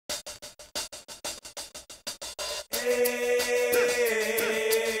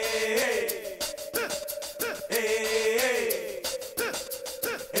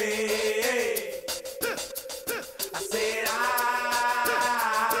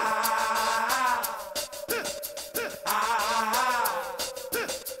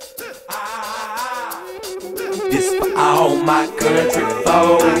This for all my country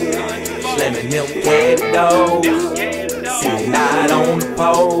folks, slamming them cat doors, sitting out on the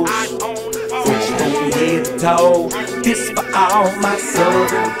post, French from head to toe. This for all my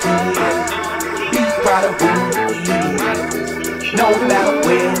southern kids, be proud of who we is, no matter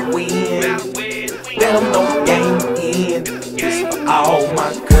where we win, let them know the game in. This for all my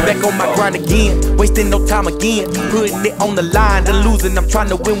country. Back on my grind again, wasting no time again, putting it on the line, then losing, I'm trying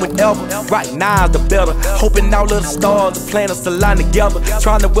to win whenever. Right now is the better, hoping all of the stars, the planets align together,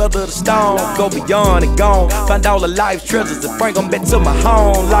 trying to weather the storm, go beyond and gone, find all the life's treasures and bring them back to my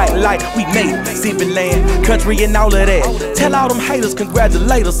home. Like we made it, sipping land, country and all of that. Tell all them haters,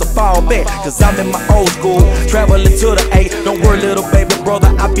 congratulate us, I fall back, cause I'm in my old school, traveling to the A. Don't worry little baby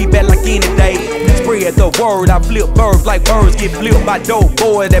brother, I'll be back like any day. Spread the word, I flip birds like birds get flipped by dope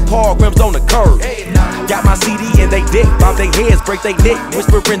boys that park rims on the curb. Got my CD and they dick, bob their heads, break their neck,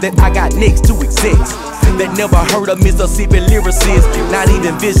 whispering that I got next to execs that never heard of Mississippi lyricists, not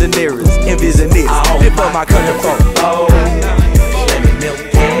even visionaries. Envision this, live for my country folk. Slamming them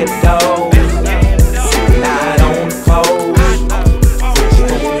cat doors, sitting out on the post, French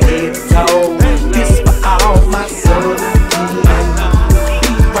from head to toe. This for all my southern kids,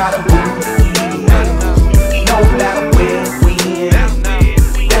 be proud of who we is, no matter where we in,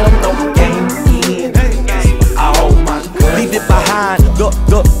 let them know the game in. This for all my country. Leave it behind, look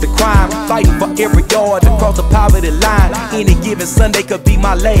the crime, fighting for every yard across the poverty line. Any given Sunday could be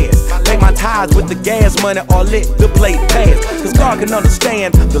my last. Pay my tithes with the gas money or let the plate pass. Cause God can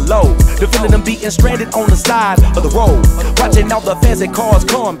understand the load, the feeling of being stranded on the side of the road, watching all the fancy cars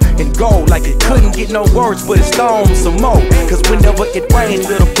come and go, like it couldn't get no worse, but it storms some more. Cause whenever it rains,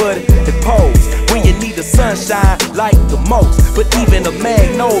 little buddy, it pours. When you need the sunshine like the most, but even a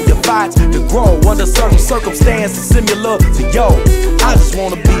magnolia fights to grow under certain circumstances similar to yours. I just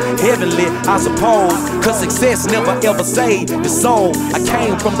wanna be heavenly, I suppose, cause success never ever saved the soul. I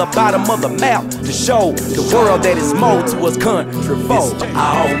came from the bottom of the map to show the world that is more to us country folk. This for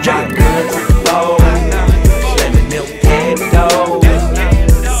all my country folks, slamming them cat doors,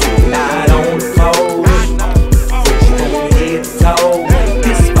 sitting out on the post, French from head to toe.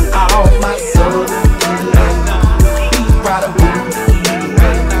 This for all my southern kids, be proud of who we is,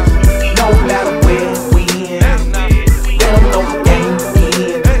 no matter where we in, let them know the game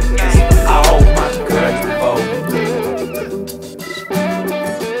in. This for all my country folks.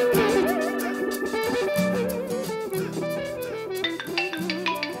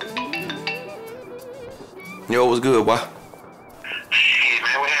 Yo, what's good, boy? Shit,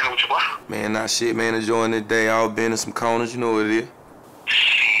 man, what happened with you, boy? Man, not shit, man. Enjoying the day. All been in some corners, you know what it is.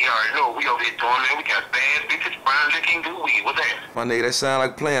 Shit, you already know we over here doing, man. We got bad bitches, brown looking good weed. What's that? My nigga, that sound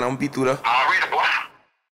like a plan. I'm gonna be through there. All